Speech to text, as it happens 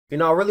You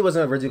know, I really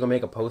wasn't originally gonna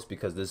make a post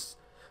because this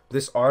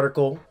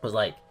article was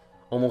like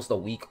almost a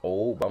week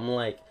old, but I'm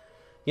like,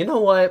 you know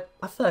what?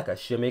 I feel like I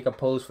should make a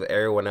post for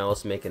everyone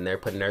else putting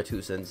their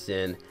 2 cents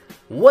in.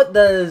 What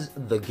does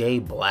the gay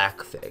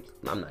black thing?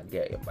 I'm not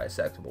gay, I'm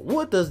bisexual. But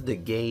what does the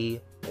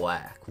gay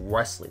black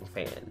wrestling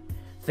fan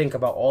think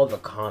about all the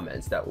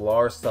comments that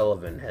Lars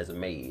Sullivan has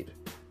made?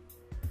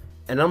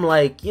 And I'm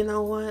like, you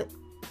know what?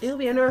 It'll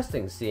be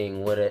interesting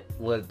seeing what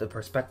the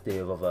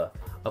perspective of a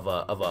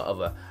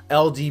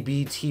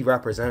LGBT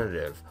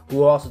representative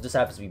who also just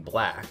happens to be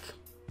black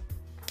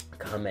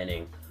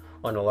commenting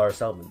on the Lars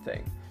Sullivan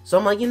thing. So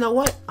I'm like, you know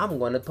what? I'm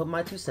going to put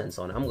my 2 cents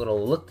on it. I'm going to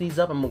look these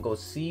up. I'm going to go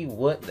see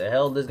what the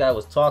hell this guy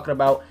was talking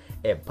about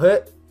and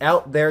put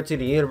out there to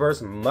the universe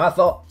my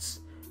thoughts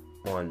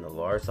on the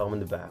Lars Sullivan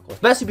debacle.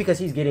 Especially because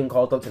he's getting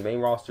called up to the main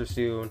roster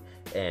soon.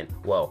 And,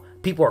 well,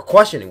 people are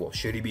questioning, well,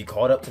 should he be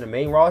called up to the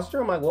main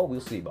roster? I'm like, well, we'll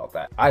see about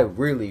that. I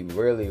really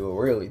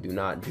do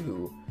not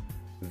do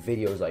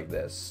videos like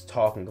this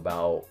talking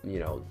about, you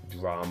know,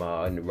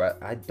 drama. And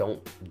I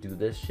don't do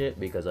this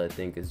shit because I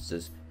think it's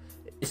just...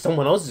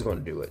 someone else is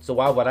going to do it, so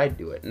why would I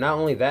do it? Not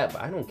only that,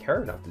 but I don't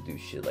care enough to do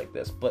shit like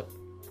this. But,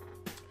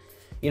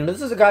 you know,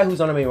 this is a guy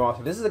who's on the main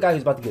roster. This is a guy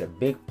who's about to get a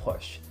big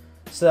push.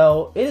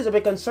 So it is a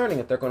bit concerning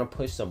if they're going to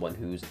push someone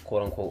who's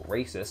quote-unquote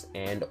racist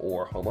and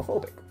or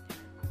homophobic.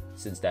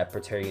 Since that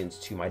pertains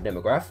to my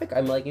demographic,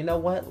 I'm like, you know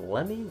what?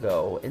 Let me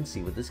go and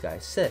see what this guy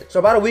said. So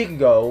about a week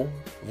ago,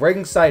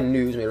 Ringside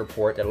News made a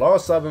report that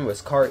Lars Sullivan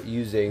was caught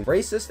using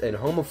racist and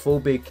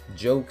homophobic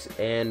jokes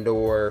and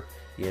or,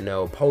 you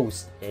know,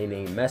 post in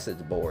a message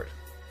board.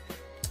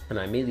 And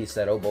I immediately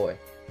said, oh boy.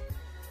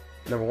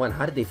 Number one,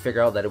 how did they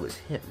figure out that it was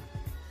him?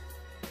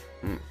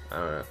 I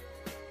don't know.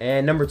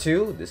 And number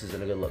two, this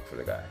isn't a good look for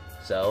the guy.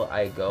 So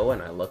I go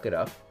and I look it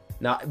up.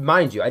 Now,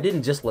 mind you, I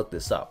didn't just look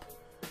this up.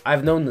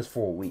 I've known this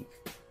for a week.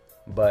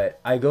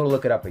 But I go to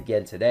look it up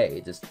again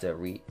today just to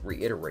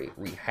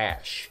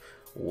rehash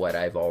what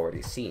I've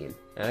already seen.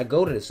 And I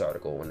go to this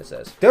article when it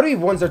says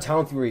WWE runs their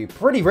talent through a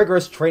pretty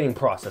rigorous training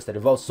process that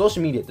involves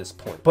social media at this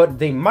point, but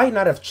they might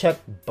not have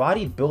checked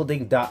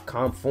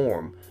bodybuilding.com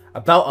form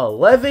about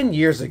 11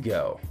 years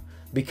ago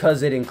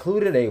because it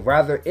included a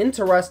rather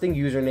interesting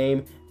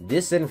username,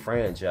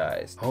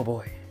 disenfranchised. Oh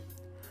boy,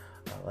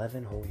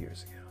 11 whole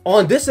years ago.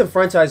 On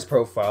disenfranchised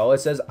profile, it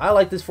says, I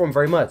like this form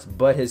very much,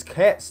 but his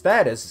cat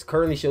status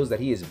currently shows that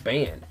he is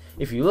banned.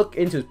 If you look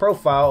into his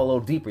profile a little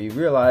deeper, you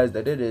realize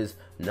that it is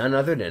none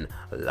other than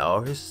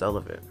Lars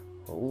Sullivan.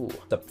 Oh,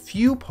 the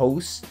few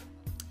posts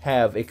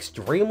have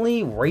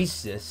extremely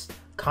racist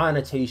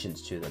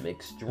connotations to them.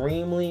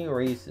 Extremely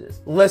racist.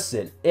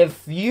 Listen,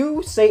 if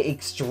you say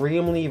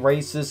extremely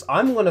racist,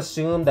 I'm gonna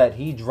assume that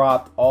he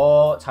dropped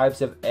all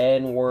types of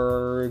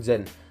N-words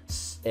and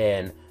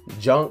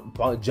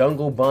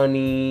jungle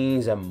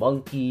bunnies and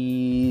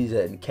monkeys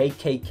and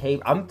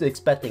KKK. I'm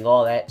expecting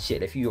all that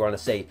shit if you want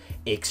to say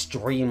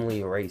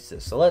extremely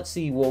racist. So let's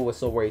see what was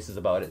so racist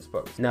about his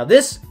post. Now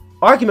this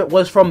argument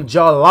was from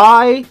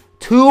July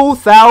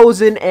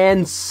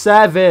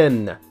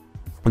 2007.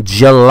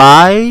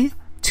 July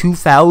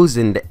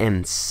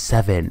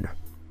 2007.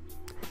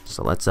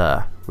 So let's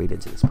read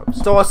into this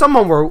post. So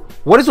someone wrote,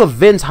 what is with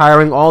Vince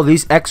hiring all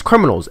these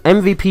ex-criminals,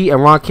 MVP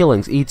and Ron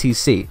Killings,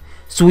 etc.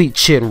 Sweet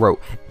Chin wrote,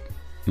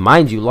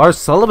 mind you, Lars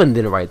Sullivan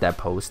didn't write that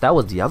post. That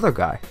was the other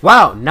guy.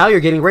 Wow, now you're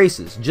getting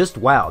racist. Just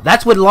wow.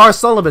 That's what Lars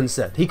Sullivan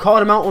said. He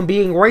called him out on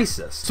being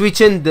racist. Sweet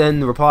Chin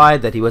then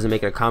replied that he wasn't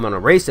making a comment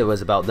on race. It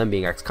was about them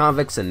being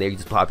ex-convicts and they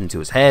just popped into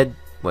his head,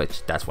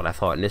 which that's what I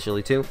thought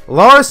initially too.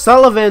 Lars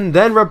Sullivan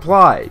then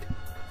replied,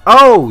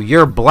 oh,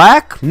 you're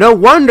black? No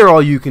wonder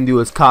all you can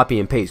do is copy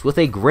and paste, with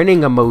a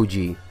grinning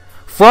emoji.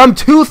 From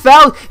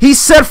 2000, he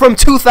said from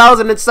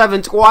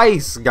 2007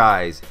 twice,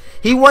 guys.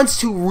 He wants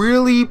to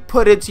really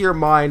put into your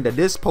mind that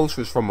this post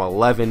was from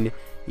 11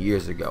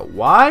 years ago.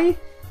 Why?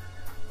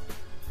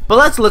 But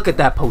let's look at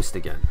that post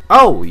again.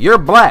 Oh, you're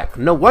black.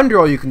 No wonder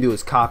all you can do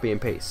is copy and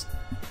paste.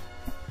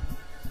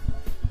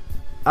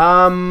 You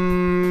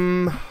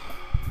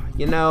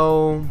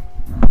know,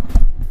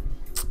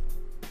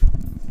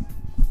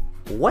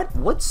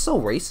 what's so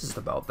racist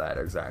about that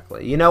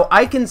exactly? You know,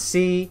 I can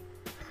see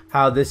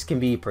how this can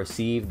be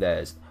perceived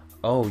as,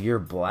 oh, you're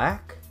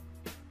black?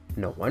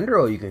 No wonder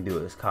all you can do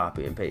is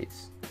copy and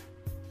paste.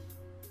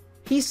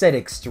 He said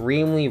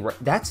extremely,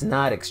 that's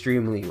not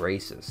extremely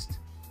racist.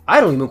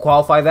 I don't even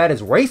qualify that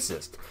as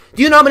racist.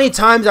 Do you know how many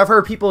times I've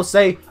heard people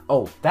say,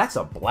 oh, that's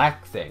a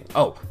black thing.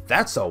 Oh,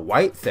 that's a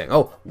white thing.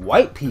 Oh,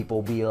 white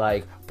people be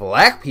like,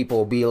 black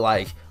people be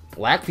like,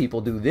 black people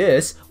do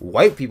this,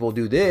 white people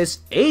do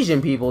this,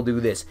 Asian people do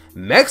this,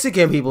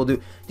 Mexican people do.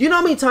 Do you know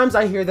how many times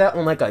I hear that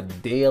on like a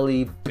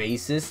daily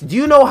basis? Do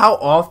you know how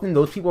often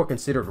those people are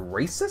considered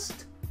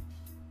racist?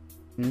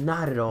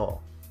 Not at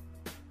all.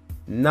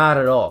 Not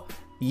at all.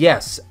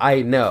 Yes,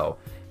 I know.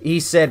 He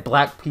said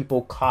black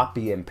people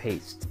copy and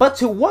paste. But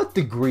to what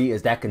degree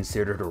is that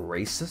considered a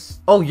racist?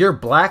 Oh, you're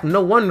black?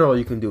 No wonder all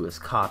you can do is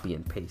copy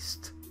and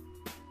paste.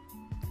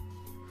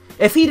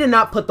 If he did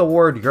not put the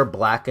word "you're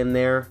black" in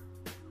there,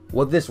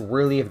 would this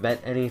really have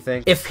meant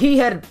anything? If he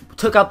had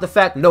took out the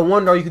fact, no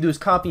wonder all you can do is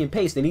copy and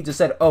paste, and he just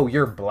said, oh,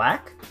 you're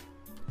black,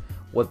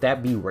 would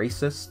that be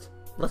racist?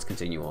 Let's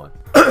continue on.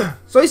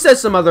 So he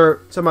says some other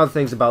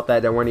things about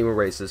that weren't even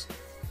racist.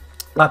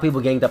 A lot of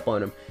people ganged up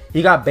on him.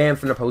 He got banned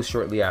from the post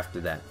shortly after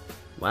that.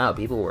 Wow,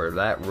 people were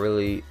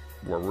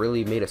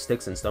really made of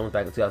sticks and stones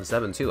back in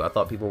 2007 too. I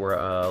thought people were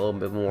a little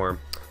bit more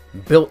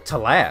built to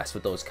last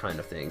with those kind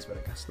of things, but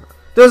I guess not.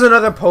 There's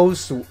another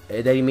post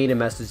that he made a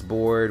message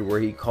board where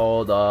he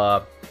called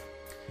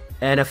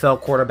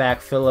NFL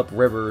quarterback Phillip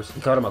Rivers.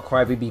 He called him a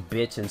crybaby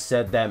bitch and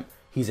said that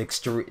he's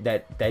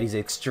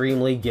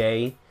extremely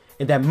gay,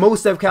 and that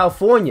most of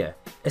California,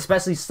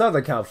 especially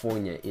Southern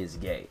California, is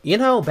gay. You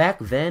know, back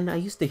then I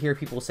used to hear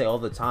people say all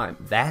the time,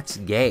 "That's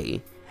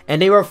gay,"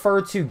 and they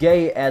refer to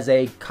gay as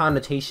a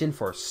connotation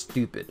for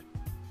stupid.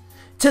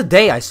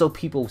 Today I saw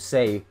people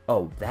say,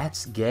 "Oh,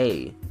 that's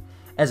gay,"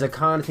 as a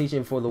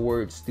connotation for the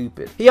word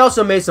stupid. He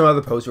also made some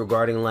other posts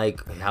regarding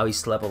like how he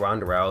slept with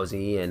Ronda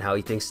Rousey and how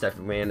he thinks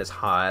Stephanie McMahon is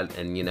hot,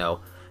 and you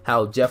know,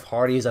 how Jeff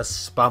Hardy is a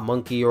spot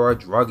monkey or a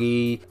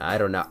druggie. I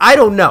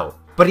don't know.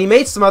 But he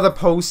made some other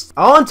posts.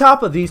 On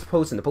top of these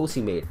posts and the posts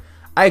he made,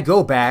 I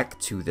go back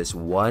to this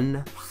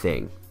one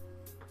thing.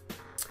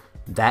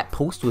 That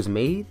post was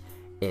made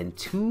in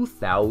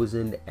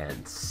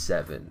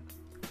 2007.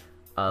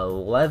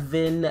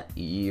 11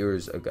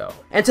 years ago.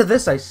 And to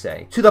this I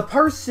say, to the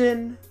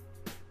person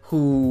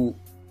who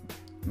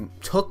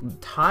took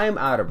time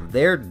out of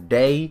their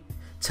day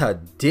to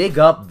dig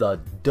up the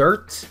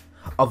dirt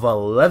of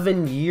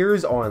 11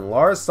 years on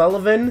Lars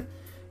Sullivan,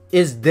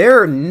 is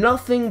there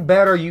nothing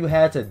better you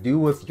had to do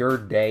with your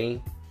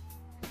day?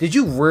 Did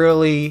you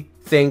really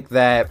think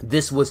that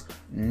this was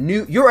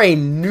new? You're a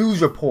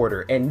news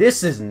reporter and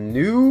this is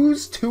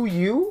news to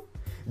you?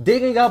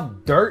 Digging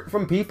up dirt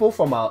from people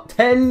from a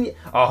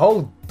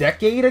whole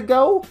decade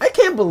ago? I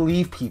can't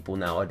believe people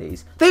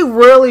nowadays. They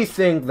really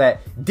think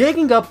that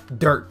digging up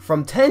dirt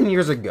from 10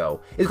 years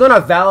ago is gonna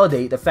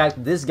validate the fact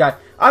that this guy,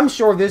 I'm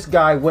sure this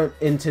guy went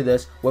into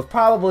this with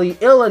probably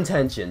ill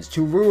intentions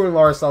to ruin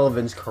Lars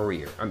Sullivan's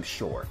career, I'm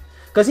sure.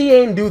 Because he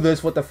ain't do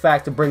this with the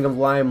fact to bring him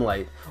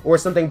limelight or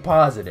something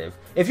positive.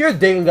 If you're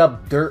digging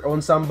up dirt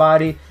on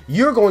somebody,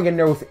 you're going in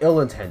there with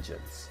ill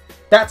intentions.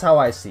 That's how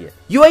I see it.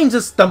 You ain't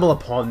just stumble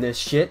upon this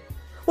shit.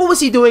 What was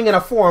he doing in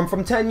a forum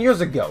from 10 years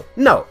ago?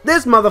 No,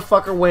 this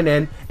motherfucker went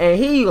in and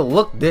he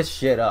looked this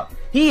shit up.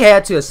 He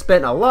had to have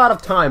spent a lot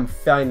of time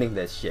finding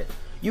this shit.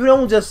 You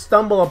don't just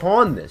stumble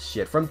upon this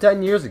shit from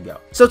 10 years ago.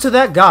 So to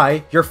that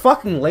guy, you're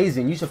fucking lazy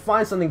and you should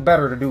find something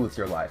better to do with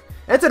your life.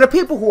 And to the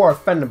people who are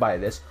offended by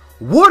this,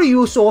 what are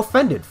you so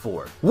offended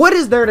for? What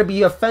is there to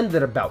be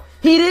offended about?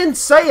 He didn't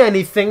say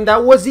anything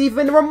that was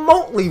even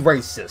remotely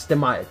racist, in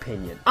my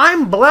opinion.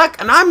 I'm black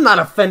and I'm not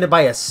offended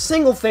by a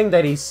single thing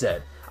that he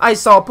said. I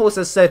saw a post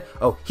that said,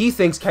 oh, he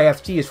thinks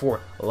KFC is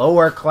for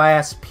lower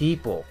class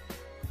people.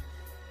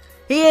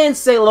 He didn't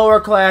say lower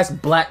class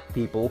black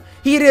people.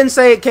 He didn't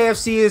say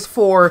KFC is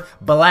for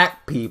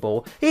black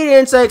people. He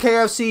didn't say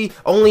KFC,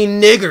 only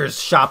niggers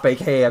shop at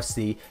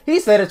KFC. He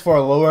said it's for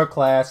lower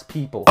class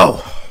people.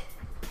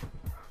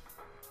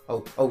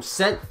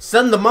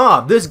 Send the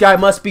mob. This guy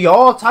must be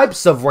all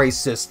types of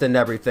racist and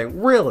everything.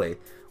 Really?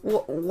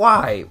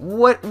 Why?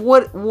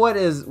 What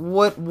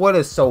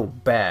is so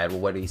bad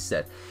with what he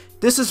said?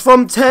 This is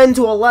from 10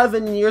 to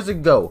 11 years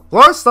ago.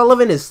 Lars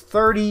Sullivan is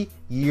 30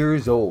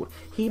 years old.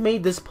 He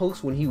made this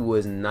post when he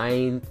was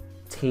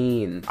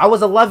 19. I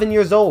was 11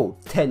 years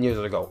old 10 years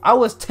ago. I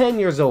was 10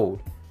 years old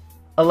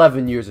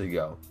 11 years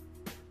ago.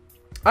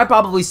 I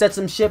probably said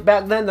some shit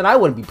back then that I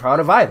wouldn't be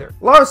proud of either.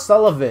 Lars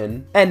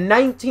Sullivan, at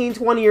 19,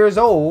 20 years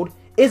old,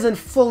 isn't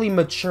fully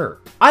mature.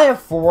 I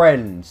have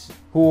friends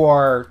who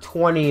are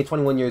 20,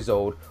 21 years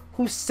old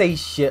who say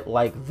shit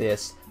like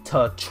this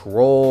to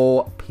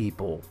troll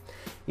people.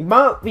 You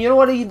know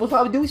what he was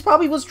probably doing? He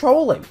probably was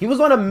trolling. He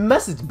was on a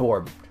message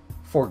board,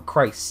 for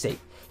Christ's sake.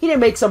 He didn't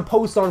make some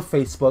post on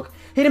Facebook.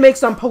 He didn't make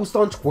some post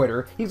on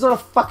Twitter. He was on a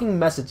fucking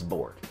message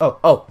board.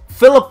 Oh,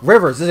 Phillip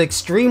Rivers is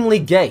extremely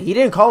gay. He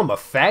didn't call him a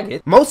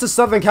faggot. Most of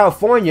Southern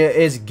California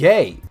is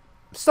gay.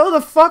 So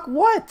the fuck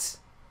what?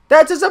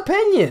 That's his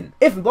opinion.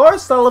 If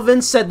Lars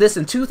Sullivan said this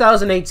in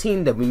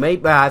 2018, then we may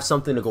have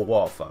something to go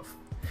off of.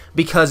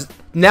 Because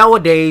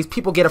nowadays,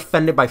 people get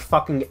offended by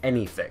fucking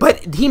anything.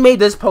 But he made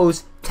this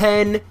post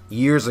 10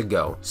 years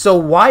ago. So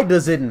why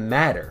does it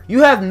matter?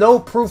 You have no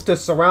proof to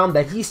surround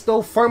that he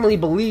still firmly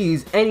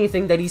believes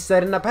anything that he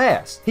said in the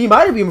past. He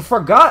might have even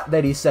forgot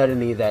that he said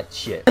any of that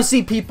shit. I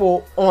see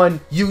people on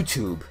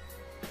YouTube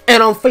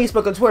and on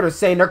Facebook and Twitter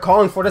saying they're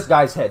calling for this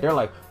guy's head. They're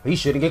like, he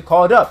shouldn't get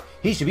called up.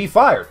 He should be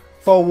fired.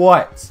 For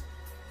what?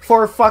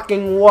 For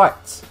fucking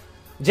what?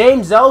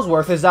 James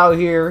Ellsworth is out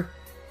here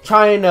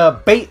trying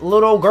to bait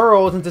little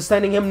girls into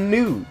sending him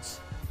nudes.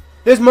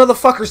 This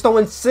motherfucker's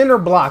throwing cinder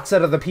blocks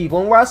at other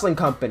people in wrestling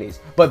companies.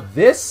 But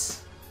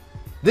this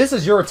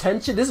is your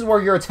attention? This is where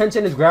your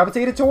attention is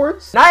gravitated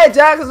towards? Nia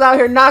Jax is out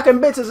here knocking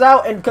bitches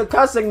out and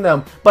concussing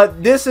them.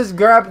 But this is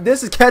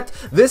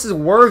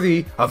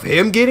worthy of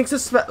him getting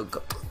suspended.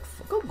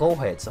 Go go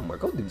ahead somewhere.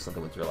 Go do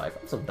something with your life.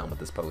 I'm so done with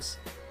this post.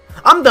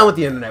 I'm done with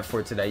the internet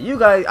for today. You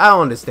guys, I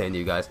don't understand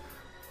you guys.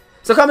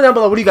 So comment down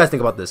below. What do you guys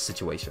think about this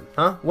situation?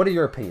 Huh? What are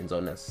your opinions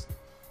on this?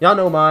 Y'all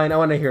know mine. I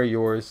want to hear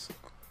yours.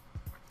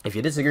 If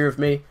you disagree with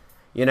me,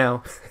 you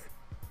know,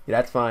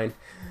 that's fine.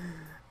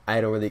 I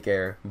don't really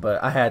care.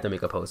 But I had to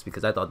make a post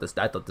because I thought this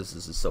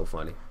is so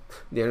funny.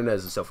 The internet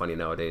is so funny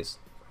nowadays.